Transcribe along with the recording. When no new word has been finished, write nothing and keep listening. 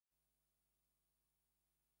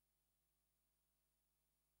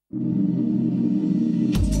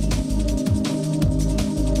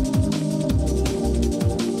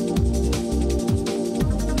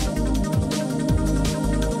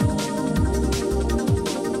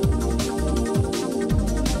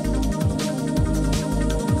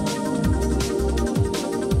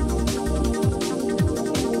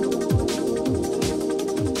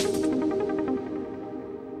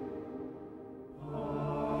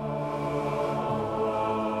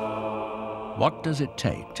What does it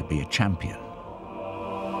take to be a champion?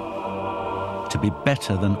 To be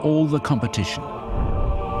better than all the competition?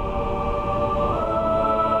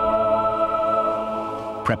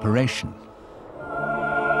 Preparation.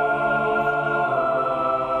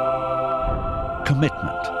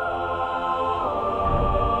 Commitment.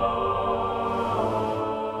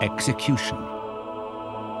 Execution.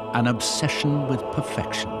 An obsession with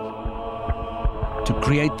perfection. To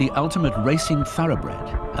create the ultimate racing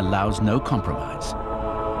thoroughbred allows no compromise.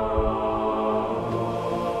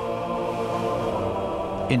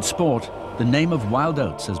 In sport, the name of Wild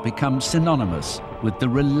Oats has become synonymous with the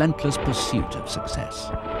relentless pursuit of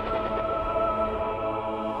success.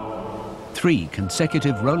 3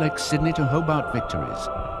 consecutive Rolex Sydney to Hobart victories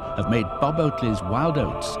have made Bob Oatley's Wild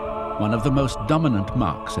Oats one of the most dominant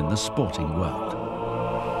marks in the sporting world.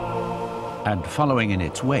 And following in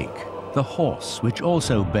its wake, the horse which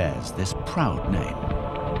also bears this proud name.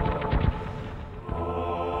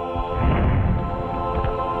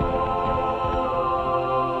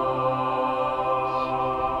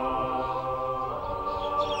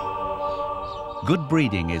 Good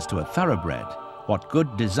breeding is to a thoroughbred what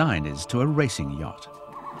good design is to a racing yacht,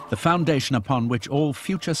 the foundation upon which all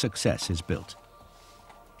future success is built.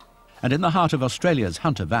 And in the heart of Australia's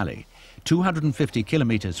Hunter Valley, 250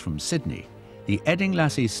 kilometres from Sydney, the Edding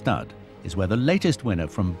Lassie stud is where the latest winner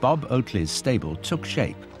from Bob Oatley's stable took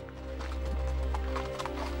shape.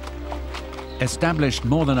 Established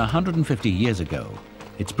more than 150 years ago,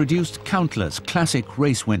 it's produced countless classic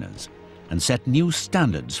race winners and set new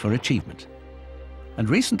standards for achievement. And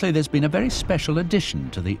recently there's been a very special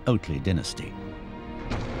addition to the Oatley dynasty.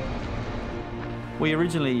 We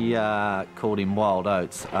originally called him Wild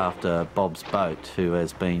Oats after Bob's boat, who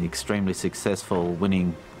has been extremely successful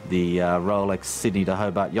winning the Rolex Sydney to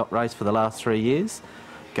Hobart Yacht race for the last 3 years,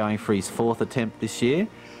 going for his 4th attempt this year.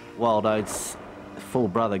 Wild Oats' full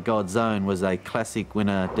brother God's Own was a classic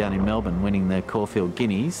winner down in Melbourne, winning the Caulfield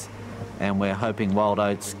Guineas, and we're hoping Wild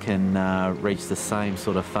Oats can reach the same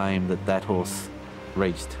sort of fame that that horse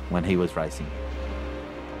reached when he was racing.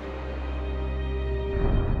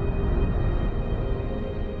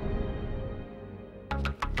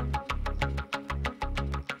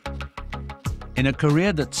 In a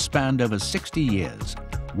career that spanned over 60 years,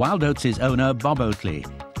 Wild Oats' owner, Bob Oatley,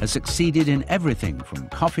 has succeeded in everything from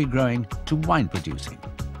coffee growing to wine producing,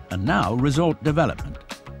 and now resort development.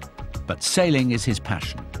 But sailing is his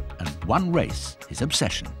passion, and one race his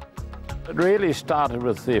obsession. It really started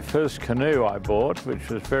with the first canoe I bought, which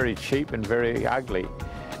was very cheap and very ugly.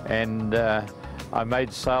 And I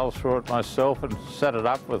made sails for it myself and set it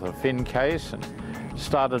up with a fin case and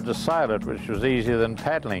started to sail it, which was easier than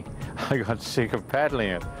paddling. I got sick of paddling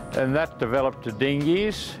it. And that developed to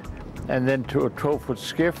dinghies and then to a 12-foot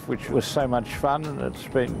skiff, which was so much fun, and it's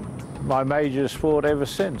been my major sport ever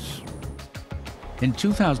since. In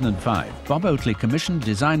 2005, Bob Oatley commissioned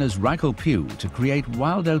designers Reichel Pugh to create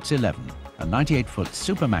Wild Oats 11, a 98-foot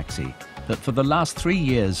super maxi that for the last 3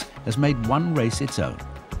 years has made one race its own.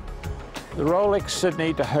 The Rolex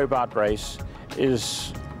Sydney to Hobart race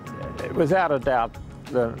is, without a doubt,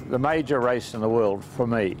 the major race in the world for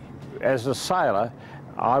me. As a sailor,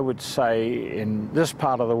 I would say in this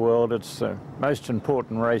part of the world it's the most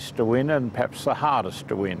important race to win and perhaps the hardest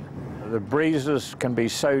to win. The breezes can be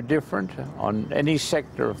so different on any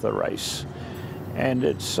sector of the race, and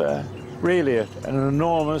it's really an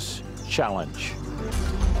enormous challenge.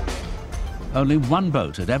 Only one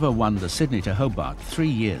boat had ever won the Sydney to Hobart 3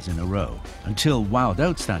 years in a row, until Wild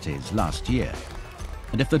Oats, that is, last year.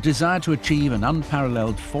 And if the desire to achieve an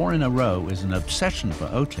unparalleled 4 in a row is an obsession for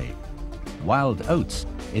Oatley, Wild Oats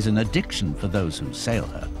is an addiction for those who sail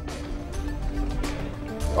her.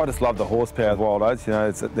 I just love the horsepower of Wild Oats. You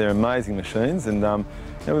know, they're amazing machines, and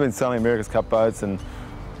we've been sailing America's Cup boats and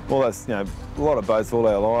all those, you know, a lot of boats all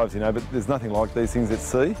our lives, you know, but there's nothing like these things at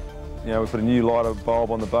sea. You know, we put a new lighter bulb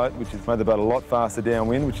on the boat, which has made the boat a lot faster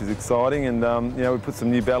downwind, which is exciting, and you know, we put some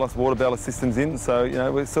new ballast, water ballast systems in, so you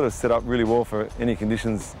know, we're sort of set up really well for any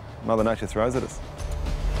conditions Mother Nature throws at us.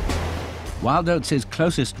 Wild Oats'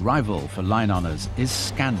 closest rival for line honours is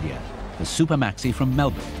Scandia, the super maxi from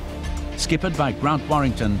Melbourne. Skippered by Grant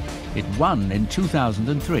Warrington, it won in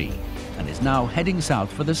 2003 and is now heading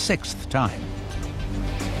south for the 6th time.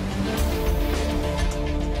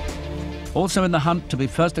 Also in the hunt to be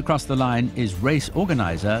first across the line is race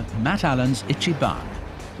organiser Matt Allen's Ichiban,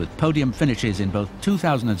 with podium finishes in both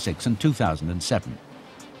 2006 and 2007.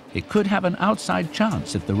 It could have an outside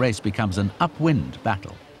chance if the race becomes an upwind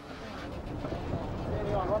battle.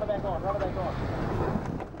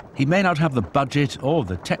 He may not have the budget or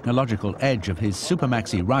the technological edge of his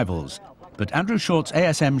Supermaxi rivals, but Andrew Short's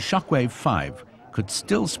ASM Shockwave 5 could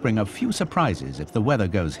still spring a few surprises if the weather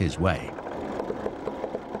goes his way.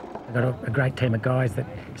 I've got a great team of guys that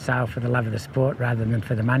sail for the love of the sport rather than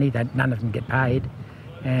for the money. None of them get paid.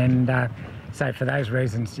 And so for those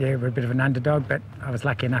reasons, yeah, we're a bit of an underdog, but I was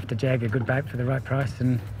lucky enough to jag a good boat for the right price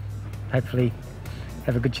and hopefully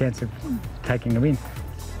have a good chance of taking the win.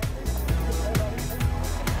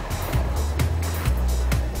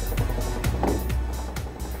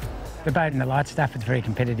 The boat and the light stuff is very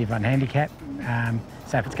competitive on handicap.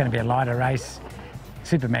 So if it's going to be a lighter race,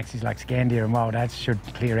 Supermaxis like Scandia and Wild Oats should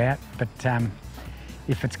clear out, but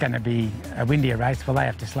if it's going to be a windier race, well, they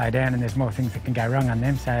have to slow down and there's more things that can go wrong on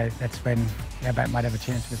them, so that's when our boat might have a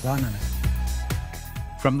chance with line on us.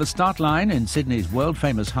 From the start line in Sydney's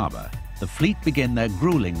world-famous harbour, the fleet begin their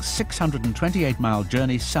gruelling 628-mile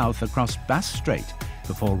journey south across Bass Strait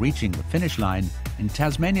before reaching the finish line in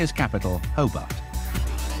Tasmania's capital, Hobart.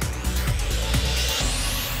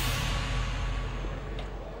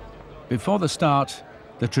 Before the start,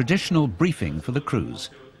 the traditional briefing for the crews,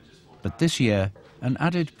 but this year, an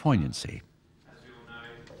added poignancy.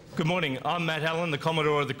 Good morning, I'm Matt Allen, the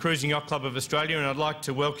Commodore of the Cruising Yacht Club of Australia, and I'd like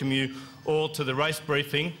to welcome you all to the race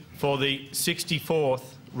briefing for the 64th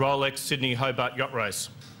Rolex Sydney Hobart Yacht Race.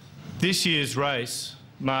 This year's race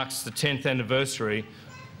marks the 10th anniversary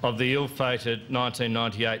of the ill-fated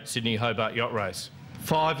 1998 Sydney Hobart Yacht Race.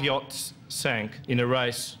 5 yachts sank in a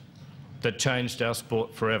race that changed our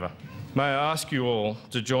sport forever. May I ask you all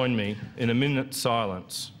to join me in a minute's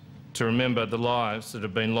silence to remember the lives that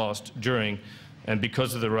have been lost during and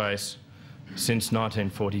because of the race since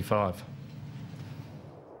 1945.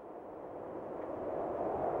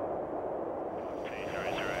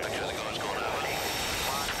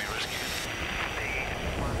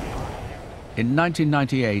 In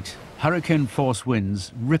 1998, hurricane-force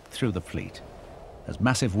winds ripped through the fleet as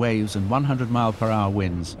massive waves and 100-mile-per-hour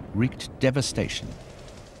winds wreaked devastation.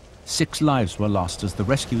 6 lives were lost as the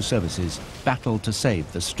rescue services battled to save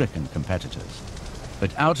the stricken competitors.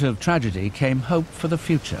 But out of tragedy came hope for the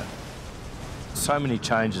future. So many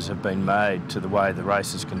changes have been made to the way the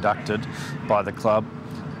race is conducted by the club.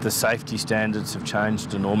 The safety standards have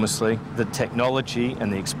changed enormously. The technology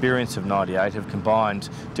and the experience of 98 have combined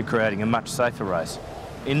to creating a much safer race.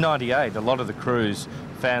 In 98, a lot of the crews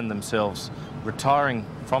found themselves retiring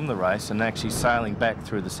from the race and actually sailing back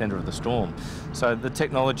through the centre of the storm. So the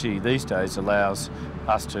technology these days allows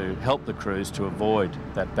us to help the crews to avoid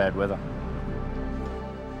that bad weather.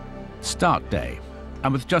 Start day,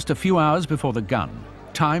 and with just a few hours before the gun,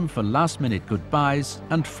 time for last-minute goodbyes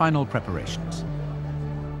and final preparations.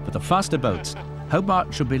 For the faster boats,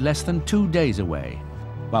 Hobart should be less than 2 days away,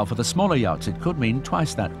 while for the smaller yachts it could mean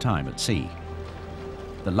twice that time at sea.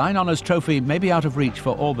 The Line Honours Trophy may be out of reach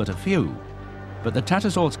for all but a few, but the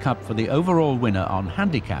Tattersalls Cup for the overall winner on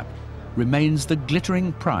handicap remains the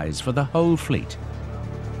glittering prize for the whole fleet.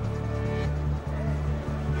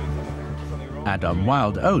 And on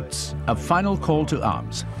Wild Oats, a final call to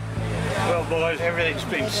arms. Well, boys, everything's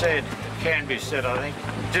been said, can be said, I think.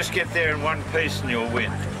 Just get there in one piece and you'll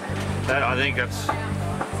win. I think that's,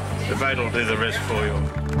 the boat will do the rest for you.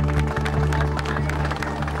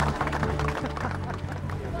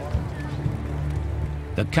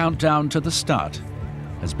 The countdown to the start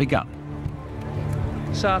has begun.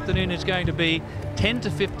 This afternoon is going to be 10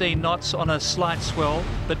 to 15 knots on a slight swell,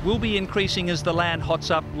 but will be increasing as the land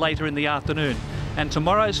hots up later in the afternoon. And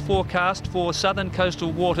tomorrow's forecast for southern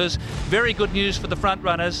coastal waters, very good news for the front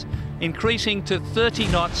runners, increasing to 30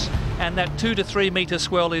 knots, and that 2 to 3 metre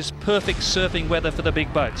swell is perfect surfing weather for the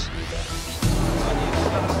big boats.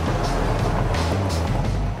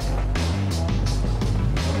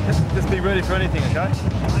 Just be ready for anything, okay?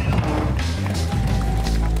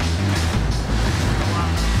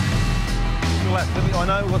 Relax, I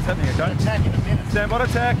know what's happening, okay? Attack in a minute. Stand by to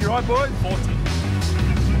attack, you right, boys? 40.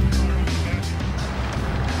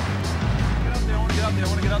 Get up there, I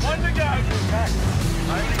want to get up there. On the go.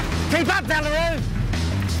 Keep up, Delarue!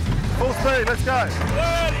 Full speed, let's go.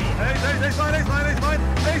 30. East lane, east lane, east lane.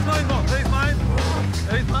 East lane, box, east lane.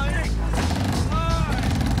 East lane. 5,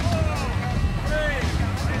 4, 3.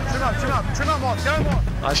 Trim up, Moss, go, Moss.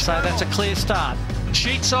 I say that's a clear start.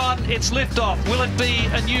 Sheets on, it's liftoff. Will it be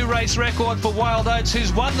a new race record for Wild Oats,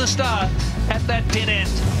 who's won the start at that dead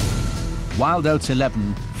end? Wild Oats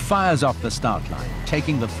 11 fires off the start line,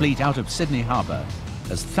 taking the fleet out of Sydney Harbour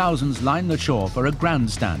as thousands line the shore for a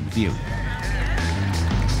grandstand view.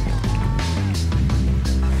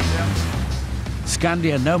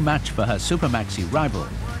 Scandia no match for her Super Maxi rival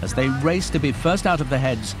as they race to be first out of the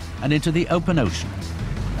heads and into the open ocean.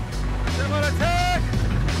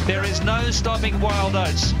 There is no stopping Wild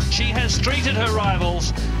Oats. She has treated her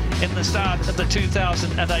rivals in the start of the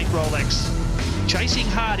 2008 Rolex. Chasing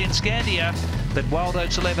hard in Scandia, but Wild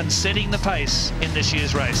Oats 11 setting the pace in this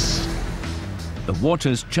year's race. The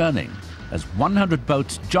water's churning as 100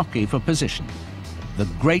 boats jockey for position. The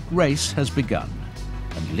great race has begun,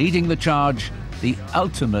 and leading the charge, the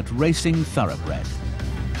ultimate racing thoroughbred.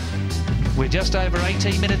 We're just over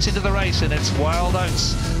 18 minutes into the race, and it's Wild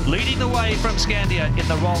Oats leading the way from Scandia in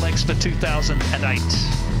the Rolex for 2008.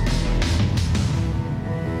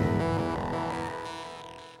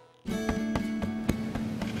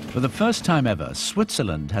 For the first time ever,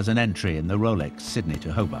 Switzerland has an entry in the Rolex Sydney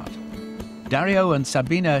to Hobart. Dario and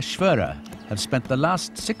Sabina Schwerer have spent the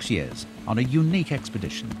last 6 years on a unique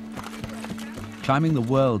expedition, climbing the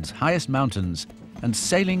world's highest mountains and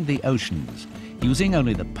sailing the oceans using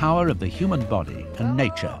only the power of the human body and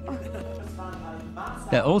nature.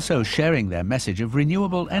 They're also sharing their message of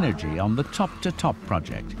renewable energy on the Top to Top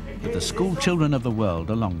project with the school children of the world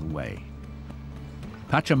along the way.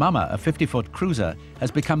 Pachamama, a 50-foot cruiser,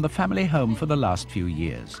 has become the family home for the last few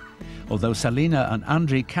years. Although Salina and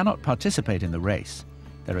Andri cannot participate in the race,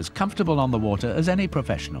 they're as comfortable on the water as any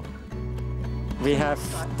professional. We have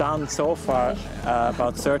done so far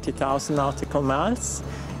about 30,000 nautical miles.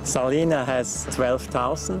 Salina has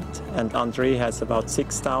 12,000 and Andri has about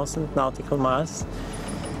 6,000 nautical miles.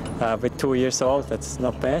 With 2 years old, that's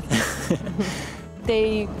not bad.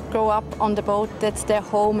 They grow up on the boat, that's their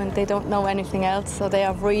home, and they don't know anything else, so they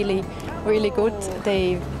are really, really good.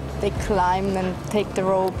 They climb and take the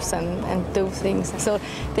ropes and do things. So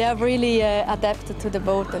they are really adapted to the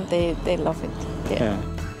boat, and they love it. Yeah.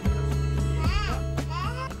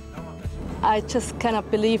 I just cannot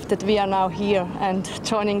believe that we are now here and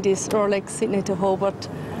joining this Rolex Sydney to Hobart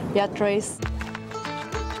Yacht race.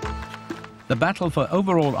 The battle for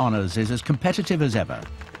overall honours is as competitive as ever.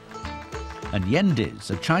 And Yendiz,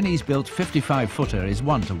 a Chinese-built 55-footer, is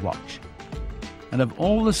one to watch. And of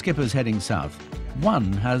all the skippers heading south,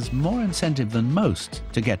 one has more incentive than most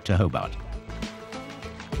to get to Hobart.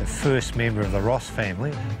 The first member of the Ross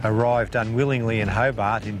family arrived unwillingly in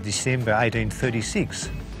Hobart in December 1836.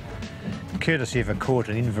 Courtesy of a court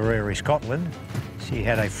in Inverary, Scotland, she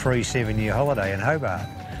had a free 7-year holiday in Hobart.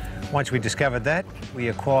 Once we discovered that, we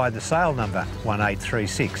acquired the sail number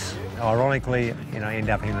 1836. Ironically, end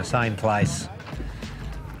up in the same place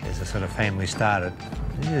as the sort of family started.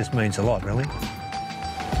 It just means a lot, really.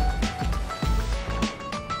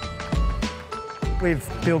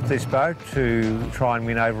 We've built this boat to try and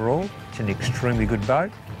win overall. It's an extremely good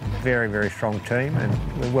boat, very, very strong team,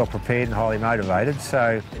 and we're well prepared and highly motivated,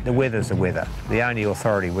 so the weather's the weather. The only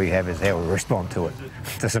authority we have is how we respond to it.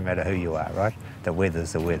 Doesn't matter who you are, right? The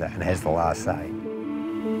weather's the weather and has the last say.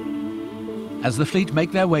 As the fleet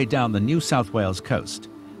make their way down the New South Wales coast,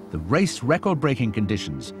 the race record-breaking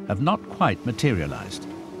conditions have not quite materialised.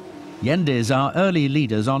 Yendiz are early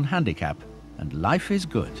leaders on handicap, and life is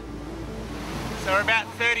good. So we're about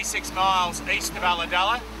 36 miles east of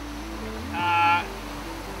Ulladulla.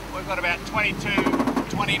 We've got about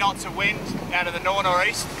 20 knots of wind out of the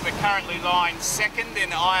north-northeast. We're currently lying second in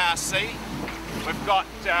the IRC. We've got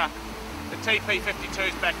the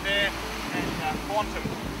TP52s back there and Quantum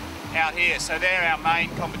out here, so they're our main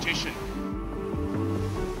competition.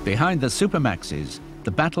 Behind the Super Maxis,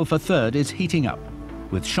 the battle for third is heating up,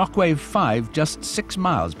 with Shockwave 5 just 6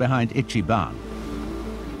 miles behind Itchy Barn.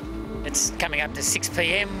 It's coming up to 6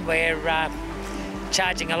 p.m. We're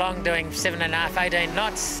charging along, doing 7.5, 18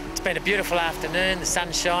 knots. It's been a beautiful afternoon, the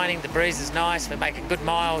sun's shining, the breeze is nice, we're making good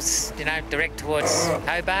miles, direct towards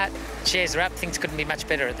Hobart. Shares are up, things couldn't be much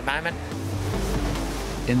better at the moment.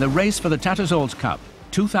 In the race for the Tattersall's Cup,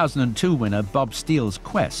 2002 winner Bob Steele's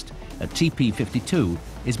Quest, a TP52,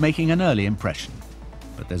 is making an early impression.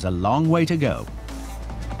 But there's a long way to go.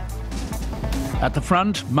 At the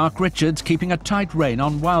front, Mark Richards keeping a tight rein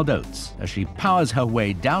on Wild Oats as she powers her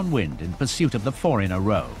way downwind in pursuit of the 4 in a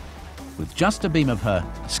row, with just abeam of her,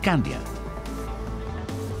 Scandia.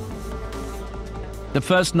 The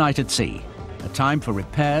first night at sea, a time for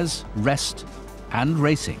repairs, rest, and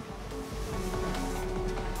racing.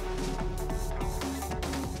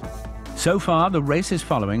 So far, the race is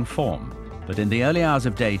following form, but in the early hours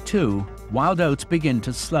of day 2, Wild Oats begin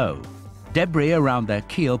to slow. Debris around their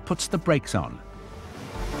keel puts the brakes on.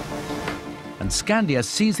 And Scandia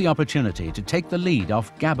sees the opportunity to take the lead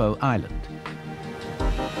off Gabbo Island.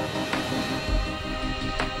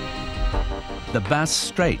 The Bass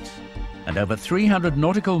Strait and over 300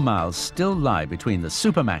 nautical miles still lie between the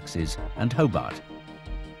Supermaxes and Hobart.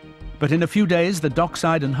 But in a few days, the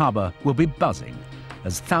dockside and harbour will be buzzing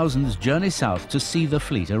as thousands journey south to see the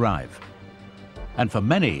fleet arrive. And for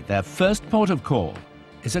many, their first port of call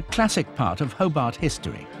is a classic part of Hobart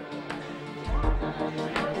history.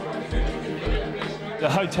 The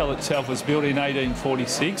hotel itself was built in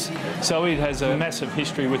 1846, so it has a massive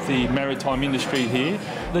history with the maritime industry here.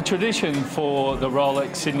 The tradition for the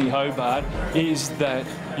Rolex Sydney Hobart is that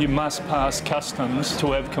you must pass customs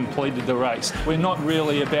to have completed the race. We're not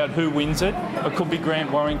really about who wins it. It could be Grant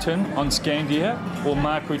Warrington on Scandia or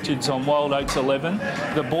Mark Richards on Wild Oats 11.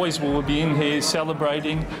 The boys will be in here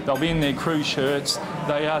celebrating. They'll be in their crew shirts.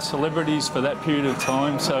 They are celebrities for that period of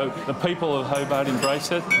time, so the people of Hobart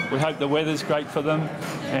embrace it. We hope the weather's great for them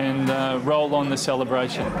and roll on the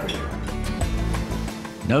celebration.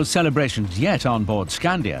 No celebrations yet on board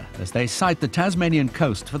Scandia as they sight the Tasmanian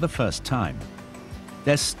coast for the first time.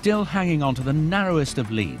 They're still hanging on to the narrowest of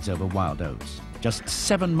leads over Wild Oats. Just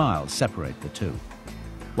 7 miles separate the two.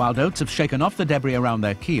 Wild Oats have shaken off the debris around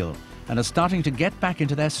their keel and are starting to get back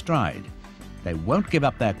into their stride. They won't give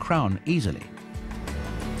up their crown easily.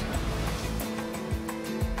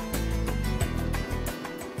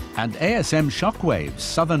 And ASM Shockwave's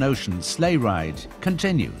Southern Ocean sleigh ride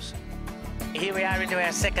continues. Here we are into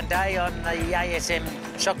our second day on the ASM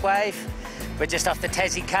Shockwave. We're just off the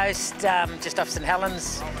Tassie coast, just off St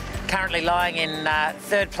Helens, currently lying in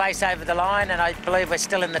third place over the line, and I believe we're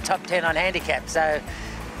still in the top 10 on handicap, so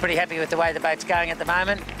pretty happy with the way the boat's going at the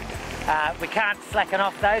moment. We can't slacken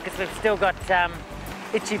off though, because we've still got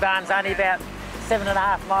Ichiban's only about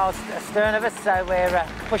 7.5 miles astern of us, so we're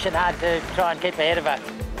pushing hard to try and keep ahead of her.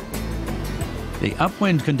 The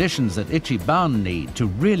upwind conditions that Ichiban need to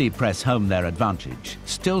really press home their advantage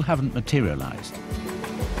still haven't materialised.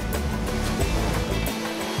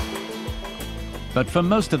 But for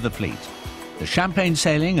most of the fleet, the champagne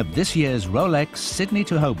sailing of this year's Rolex Sydney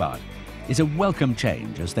to Hobart is a welcome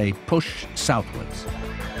change as they push southwards.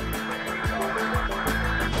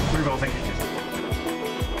 Very well, thank you.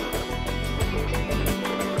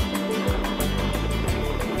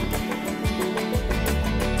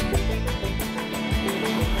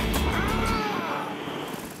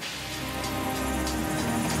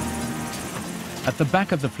 At the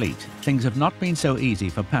back of the fleet, things have not been so easy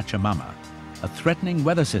for Pachamama. A threatening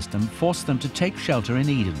weather system forced them to take shelter in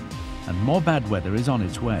Eden, and more bad weather is on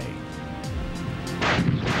its way.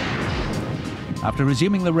 After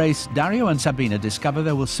resuming the race, Dario and Sabina discover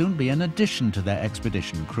there will soon be an addition to their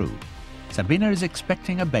expedition crew. Sabina is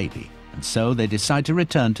expecting a baby, and so they decide to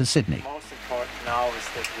return to Sydney. Most important now is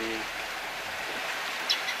that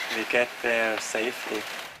we get there safely.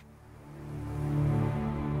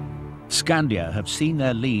 Scandia have seen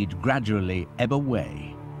their lead gradually ebb away,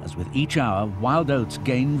 as with each hour, Wild Oats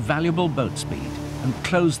gain valuable boat speed and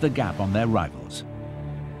close the gap on their rivals.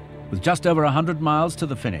 With just over 100 miles to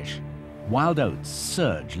the finish, Wild Oats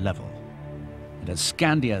surge level. And as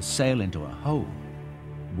Scandia sail into a hole,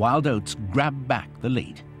 Wild Oats grab back the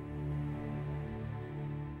lead.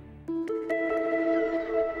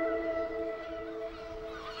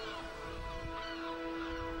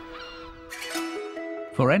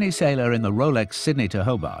 For any sailor in the Rolex Sydney to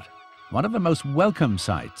Hobart, one of the most welcome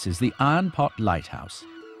sights is the Iron Pot Lighthouse,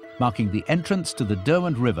 marking the entrance to the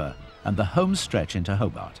Derwent River and the home stretch into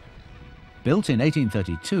Hobart. Built in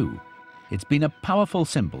 1832, it's been a powerful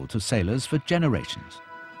symbol to sailors for generations.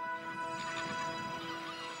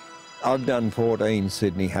 I've done 14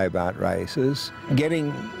 Sydney-Hobart races.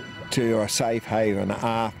 Getting to a safe haven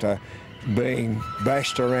after being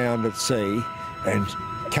bashed around at sea and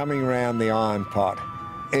coming around the Iron Pot,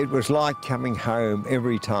 it was like coming home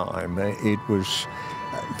every time. It was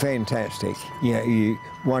fantastic. You know,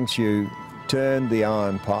 once you turn the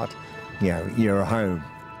Iron Pot, you know, you're home.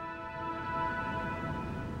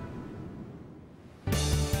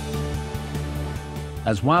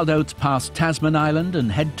 As Wild Oats pass Tasman Island and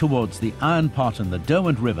head towards the Iron Pot and the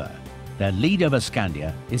Derwent River, their lead over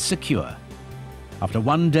Scandia is secure. After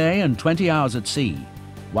 1 day and 20 hours at sea,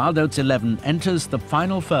 Wild Oats 11 enters the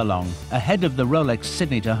final furlong ahead of the Rolex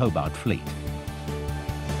Sydney to Hobart fleet.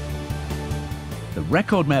 The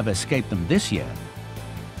record may have escaped them this year,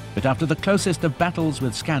 but after the closest of battles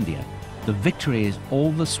with Scandia, the victory is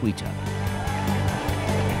all the sweeter.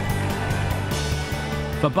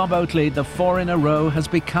 For Bob Oatley, the 4 in a row has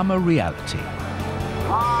become a reality.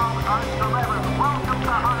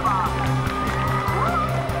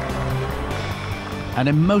 An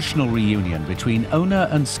emotional reunion between owner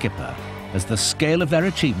and skipper as the scale of their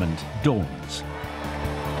achievement dawns.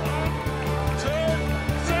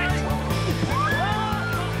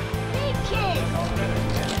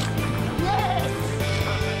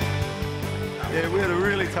 Yeah, we had a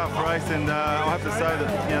really tough race, and I have to say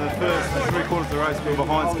that the first 3 quarters of the race we were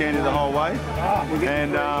behind Scandia the whole way,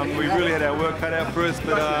 and we really had our work cut out for us.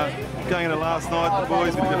 But going into last night, the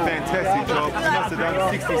boys did a fantastic job. We must have done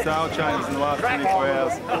 60 sail changes in the last 24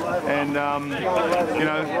 hours, and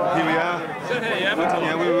here we are.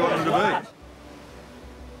 Where we wanted to be.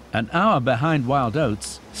 An hour behind Wild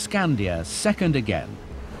Oats, Scandia second again,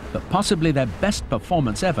 but possibly their best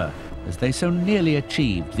performance ever, as they so nearly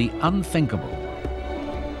achieved the unthinkable.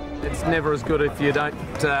 It's never as good if you don't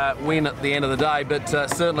win at the end of the day, but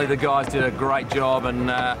certainly the guys did a great job,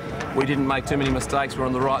 and we didn't make too many mistakes. We were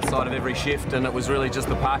on the right side of every shift, and it was really just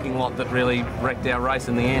the parking lot that really wrecked our race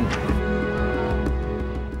in the end.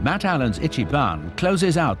 Matt Allen's Ichiban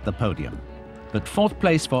closes out the podium, but 4th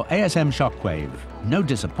place for ASM Shockwave, no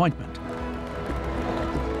disappointment.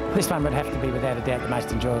 This one would have to be without a doubt the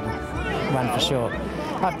most enjoyable one for sure.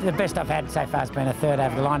 The best I've had so far has been a 3rd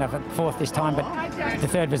over the line. I've got 4th this time, but the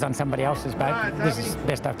 3rd was on somebody else's boat. This is the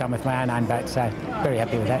best I've done with my own boat, so very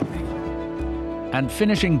happy with that. And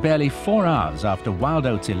finishing barely 4 hours after Wild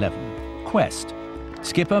Oats 11, Quest.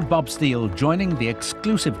 Skipper Bob Steele joining the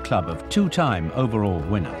exclusive club of 2-time overall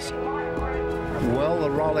winners. Well, the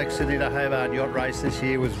Rolex Sydney to Hobart Yacht Race this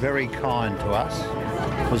year was very kind to us.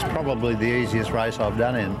 It was probably the easiest race I've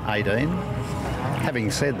done in 18.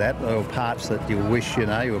 Having said that, there were parts that you wish,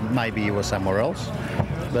 maybe you were somewhere else.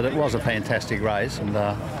 But it was a fantastic race, and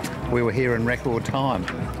we were here in record time.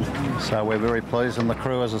 So we're very pleased, and the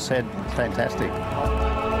crew, as I said, fantastic.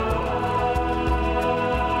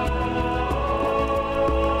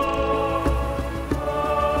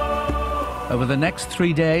 Over the next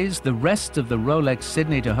 3 days, the rest of the Rolex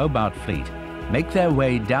Sydney to Hobart fleet make their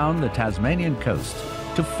way down the Tasmanian coast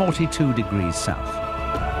to 42 degrees south.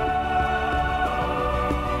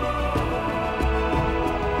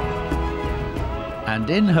 And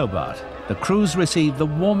in Hobart, the crews receive the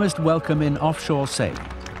warmest welcome in offshore sailing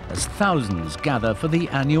as thousands gather for the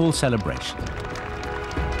annual celebration.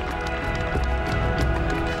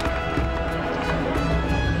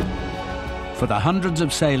 For the hundreds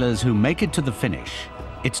of sailors who make it to the finish,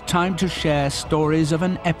 it's time to share stories of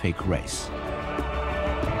an epic race.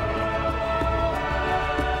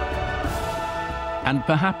 And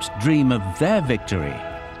perhaps dream of their victory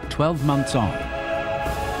 12 months on.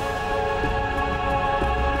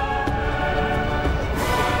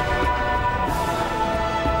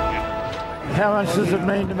 How much does it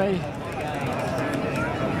mean to me?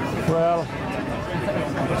 Well,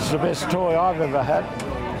 it's the best toy I've ever had,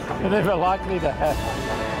 and ever likely to have.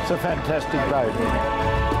 It's a fantastic boat.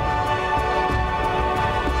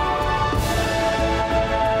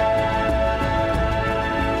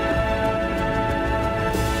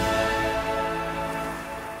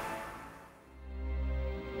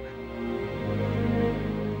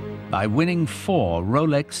 By winning 4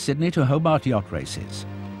 Rolex Sydney to Hobart yacht races,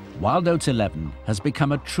 Wild Oats 11 has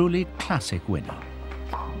become a truly classic winner.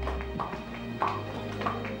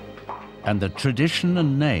 And the tradition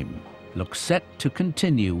and name look set to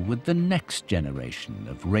continue with the next generation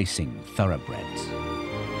of racing thoroughbreds.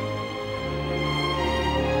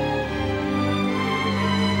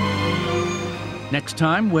 Next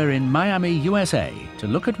time, we're in Miami, USA, to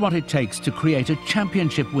look at what it takes to create a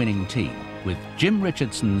championship-winning team with Jim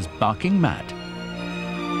Richardson's Barking Mad.